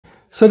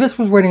So this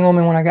was waiting on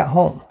me when I got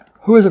home.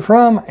 Who is it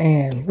from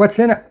and what's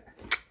in it?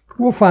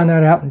 We'll find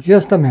that out in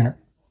just a minute.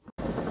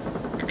 We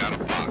got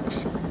a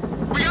box.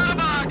 We got a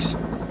box!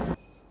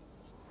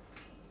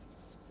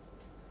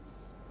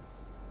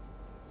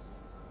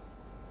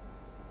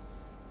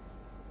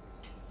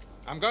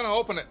 I'm gonna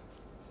open it.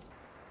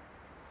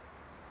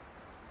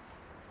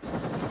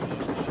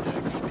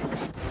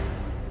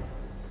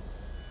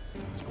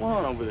 What's going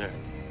on over there?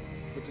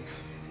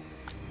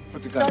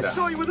 Put the gun down. I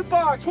saw you with the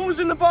box. What was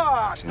in the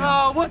box?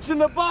 No, what's in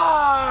the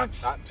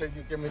box? Not until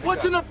you give me the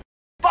What's gun. in the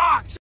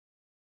box?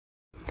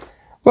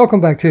 Welcome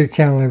back to the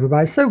channel,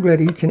 everybody. So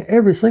glad each and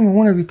every single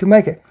one of you can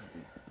make it.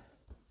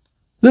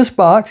 This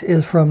box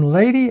is from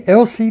Lady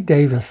Elsie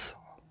Davis,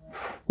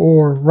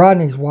 or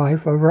Rodney's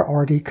wife over at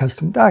RD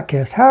Custom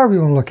Diecast, however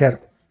you want to look at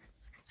it.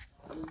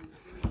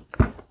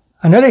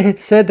 I know they had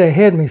said they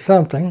had me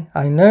something.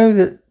 I know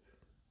that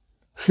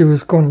she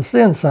was going to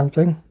send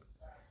something.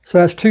 So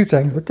that's two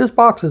things. But this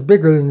box is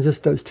bigger than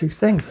just those two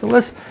things. So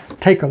let's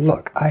take a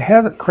look. I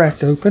have it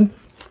cracked open.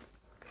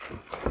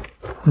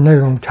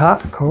 Note on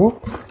top. Cool.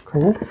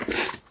 Cool.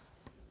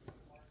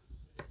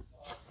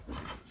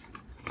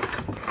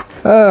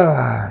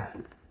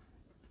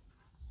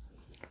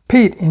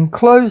 Pete,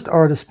 enclosed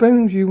are the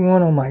spoons you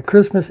won on my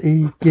Christmas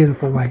Eve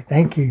giveaway.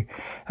 Thank you.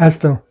 That's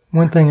the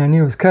one thing I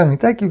knew was coming.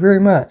 Thank you very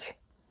much.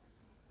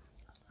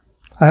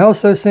 I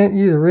also sent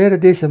you the red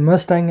edition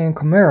Mustang and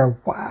Camaro.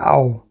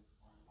 Wow.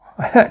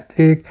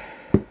 Dig.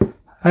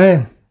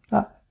 I'm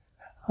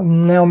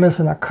now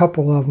missing a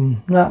couple of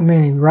them. Not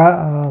many.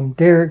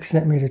 Derek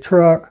sent me the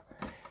truck,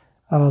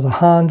 the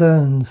Honda,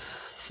 and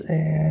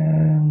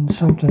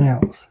something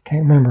else.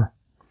 Can't remember.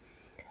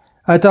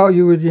 I thought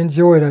you would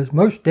enjoy those.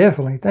 Most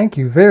definitely. Thank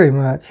you very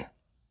much.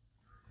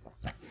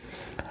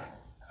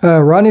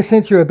 Rodney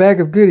sent you a bag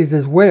of goodies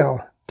as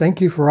well. Thank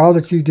you for all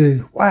that you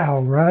do.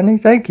 Wow, Rodney.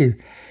 Thank you.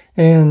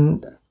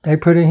 And they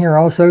put in here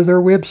also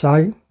their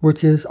website,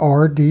 which is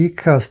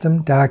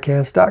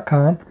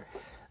rdcustomdiecast.com.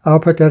 I'll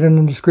put that in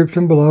the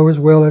description below, as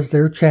well as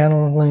their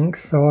channel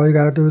links. So all you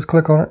got to do is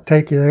click on it,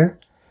 take you there.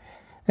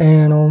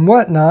 And on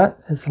Whatnot,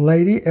 it's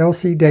Lady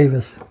Elsie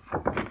Davis.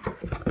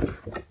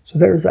 So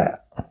there's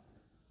that.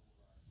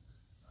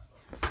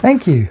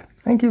 Thank you.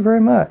 Thank you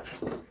very much.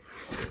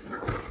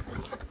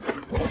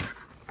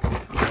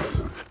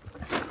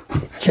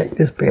 Check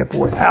this bad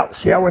boy out,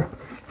 shall we?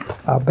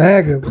 A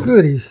bag of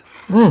goodies.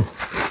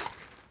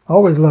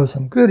 Always love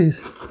some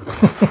goodies.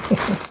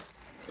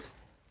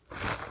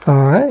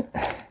 Alright.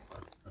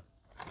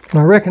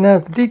 I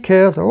recognize the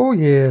decals. Oh,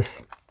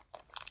 yes.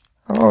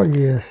 Oh,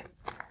 yes.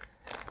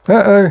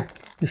 Uh-oh.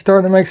 You're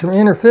starting to make some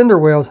inner fender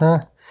wells, huh?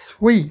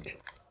 Sweet.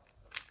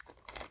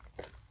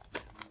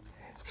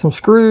 Some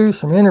screws,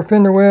 some inner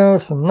fender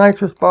wells, some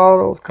nitrous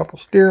bottles, a couple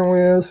steering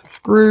wheels, some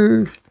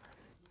screws.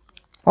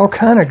 All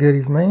kind of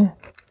goodies, man.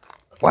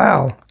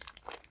 Wow.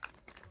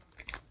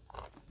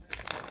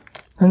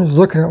 I'm just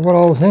looking at what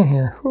all was in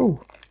here. Ooh.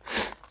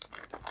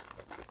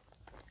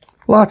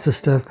 Lots of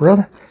stuff,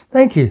 brother.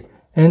 Thank you.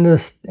 And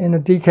the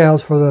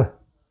decals for the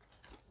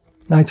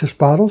nitrous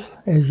bottles,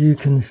 as you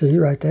can see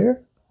right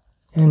there.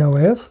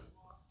 NOS.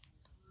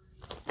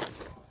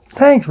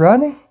 Thanks,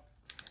 Rodney.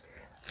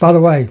 By the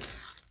way,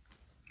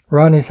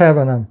 Rodney's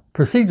having a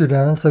procedure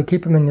done, so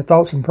keep him in your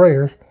thoughts and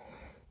prayers.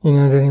 You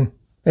know, that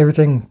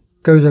everything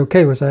goes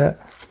okay with that.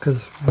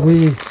 Because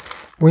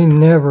we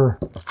never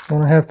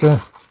want to have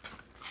to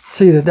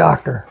see the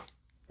doctor.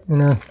 You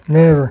know,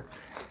 never.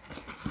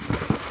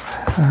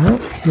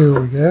 Alright, here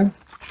we go.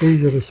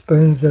 These are the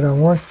spoons that I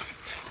want.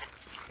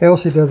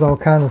 Elsie does all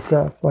kinds of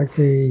stuff, like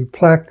the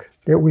plaque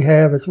that we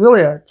have. It's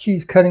really a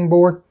cheese cutting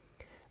board,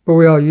 but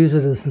we all use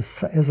it as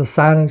a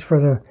signage for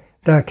the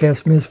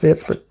Diecast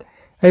Misfits, but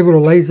able to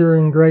laser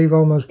engrave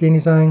almost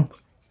anything,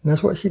 and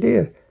that's what she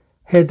did.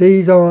 Had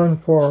these on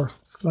for,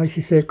 like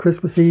she said,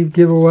 Christmas Eve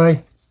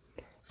giveaway,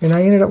 and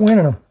I ended up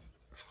winning them.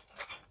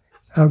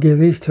 I'll give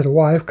these to the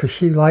wife because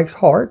she likes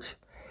hearts.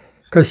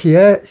 Because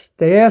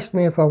they asked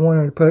me if I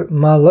wanted to put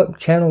my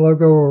channel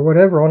logo or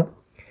whatever on it.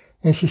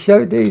 And she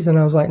showed these, and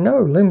I was like,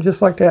 no, leave them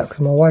just like that, because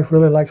my wife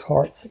really likes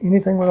hearts.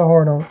 Anything with a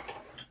heart on it.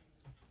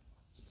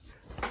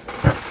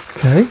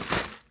 Okay.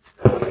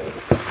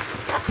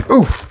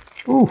 Ooh.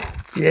 Ooh.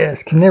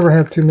 Yes, can never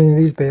have too many of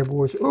these bad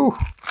boys. Ooh.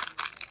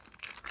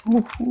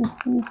 Ooh, ooh,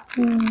 ooh,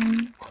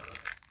 ooh.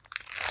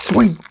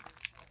 Sweet.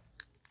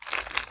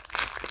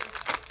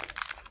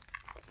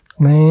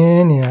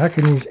 Man, yeah, I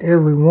can use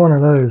every one of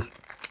those.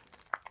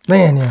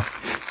 Man, yeah.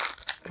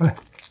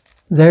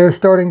 They're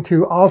starting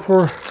to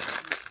offer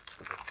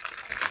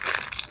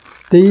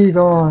these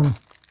on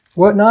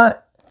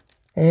Whatnot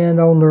and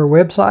on their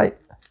website.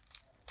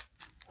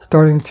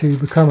 Starting to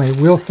become a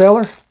wheel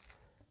seller.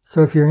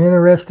 So if you're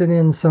interested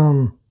in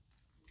some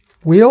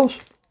wheels,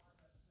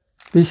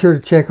 be sure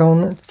to check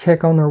on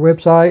their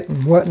website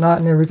and Whatnot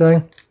and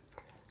everything.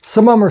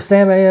 Some of them are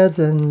Sam ads,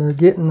 and they're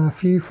getting a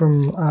few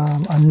from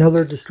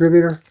another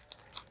distributor.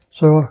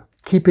 So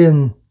keep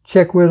in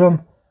check with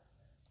them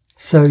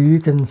so you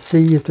can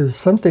see if there's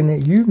something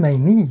that you may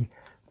need.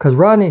 Because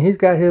Rodney, he's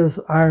got his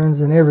irons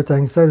and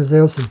everything. So does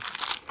Elsie.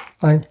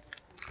 Like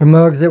the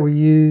mugs that we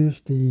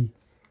use, she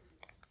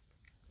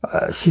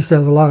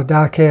sells a lot of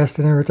die cast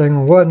and everything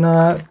and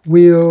whatnot.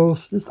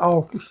 Wheels, just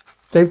all.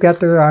 They've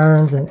got their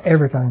irons and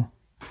everything.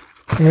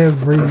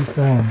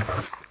 Everything.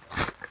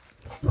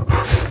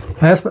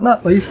 Last but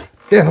not least,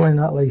 definitely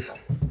not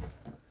least,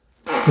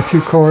 the 2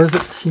 cars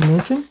that she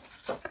mentioned.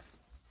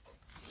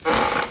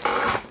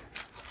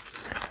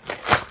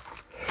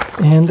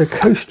 And the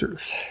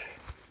coasters.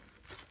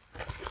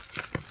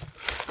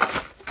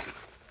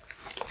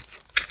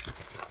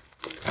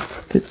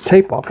 Get the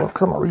tape off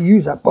because I'm going to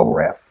reuse that bubble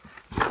wrap.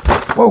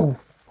 Whoa,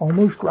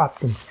 almost dropped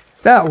them.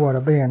 That would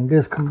have been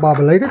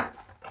discombobulated.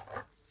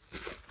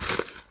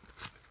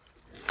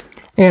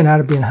 And I'd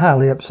have been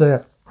highly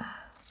upset.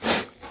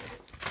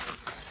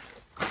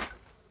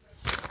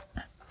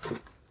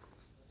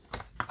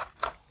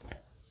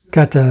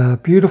 Got the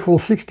beautiful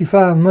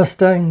 65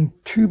 Mustang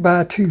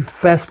 2x2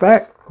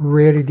 Fastback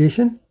Red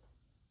Edition.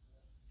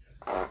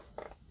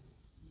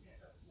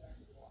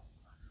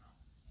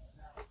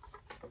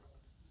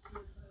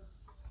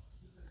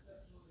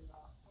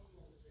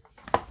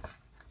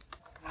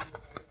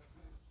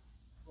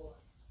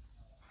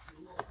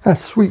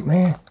 That's sweet,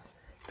 man.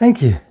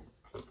 Thank you.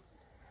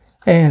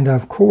 And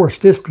of course,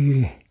 this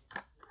beauty.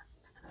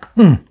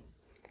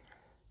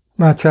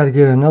 Might try to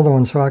get another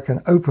one so I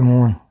can open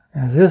one.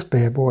 And this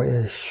bad boy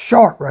is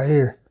sharp right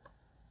here.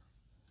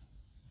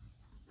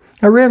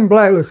 Now, red and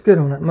black looks good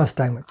on that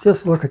Mustang, but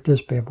just look at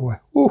this bad boy.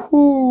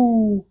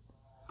 Woohoo!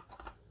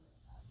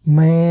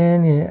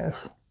 Man,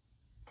 yes.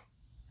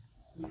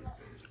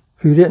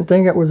 If you didn't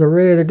think it was a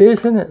red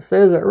edition, it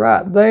says it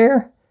right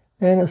there.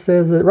 And it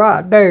says it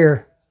right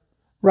there.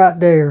 Right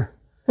there.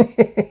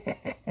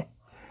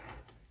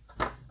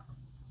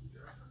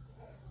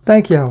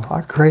 Thank y'all.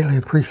 I greatly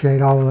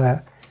appreciate all of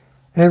that.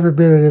 Every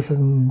bit of this is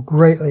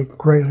greatly,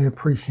 greatly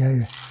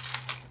appreciated.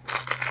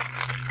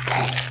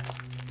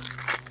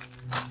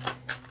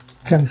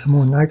 Got me some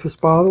more nitrous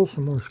bottles,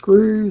 some more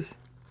screws.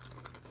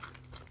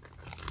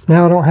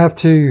 Now I don't have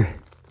to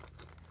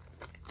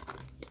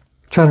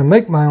try to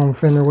make my own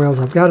fender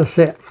wells. I've got a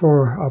set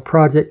for a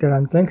project that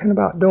I'm thinking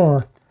about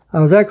doing. I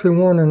was actually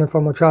wondering if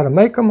I'm going to try to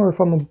make them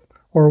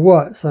or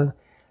what. So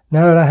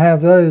now that I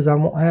have those, I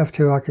won't have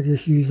to. I could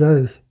just use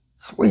those.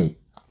 Sweet.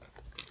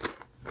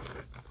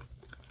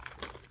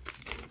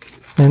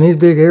 And these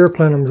big air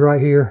plenums right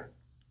here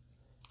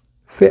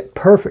fit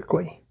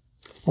perfectly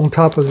on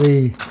top of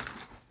the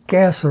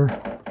gasser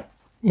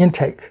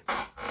intake.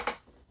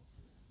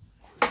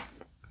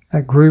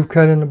 That groove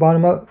cut in the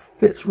bottom of it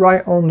fits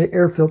right on the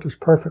air filters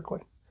perfectly.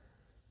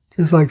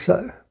 Just like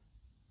so.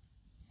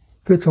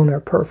 Fits on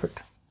there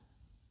perfect.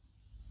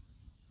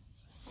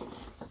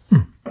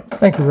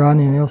 Thank you,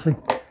 Rodney and Elsie.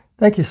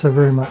 Thank you so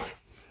very much.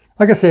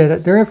 Like I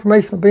said, their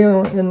information will be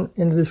in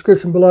the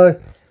description below.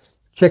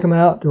 Check them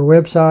out, their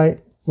website,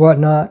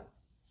 whatnot,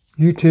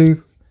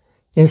 YouTube,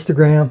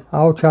 Instagram.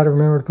 I'll try to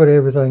remember to put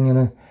everything in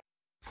there.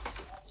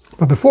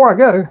 But before I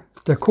go,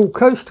 they're cool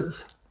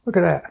coasters. Look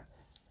at that.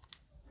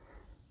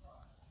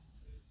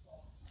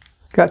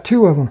 Got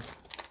 2 of them.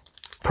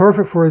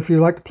 Perfect for if you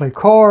like to play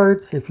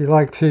cards, if you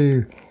like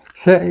to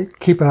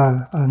keep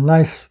a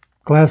nice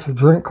glass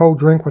of cold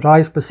drink with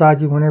ice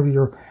beside you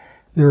whenever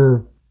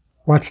you're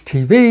watching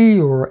TV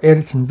or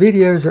editing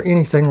videos or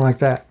anything like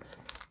that.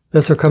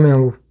 This will come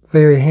in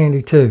very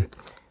handy too.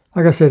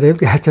 Like I said, they've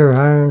got their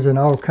irons and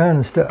all kind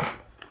of stuff.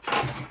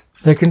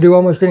 They can do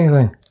almost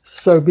anything.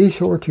 So be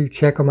sure to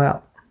check them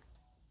out.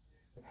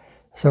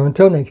 So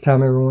until next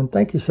time, everyone,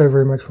 thank you so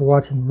very much for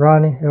watching.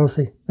 Rodney,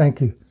 Elsie, thank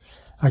you.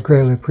 I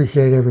greatly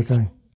appreciate everything.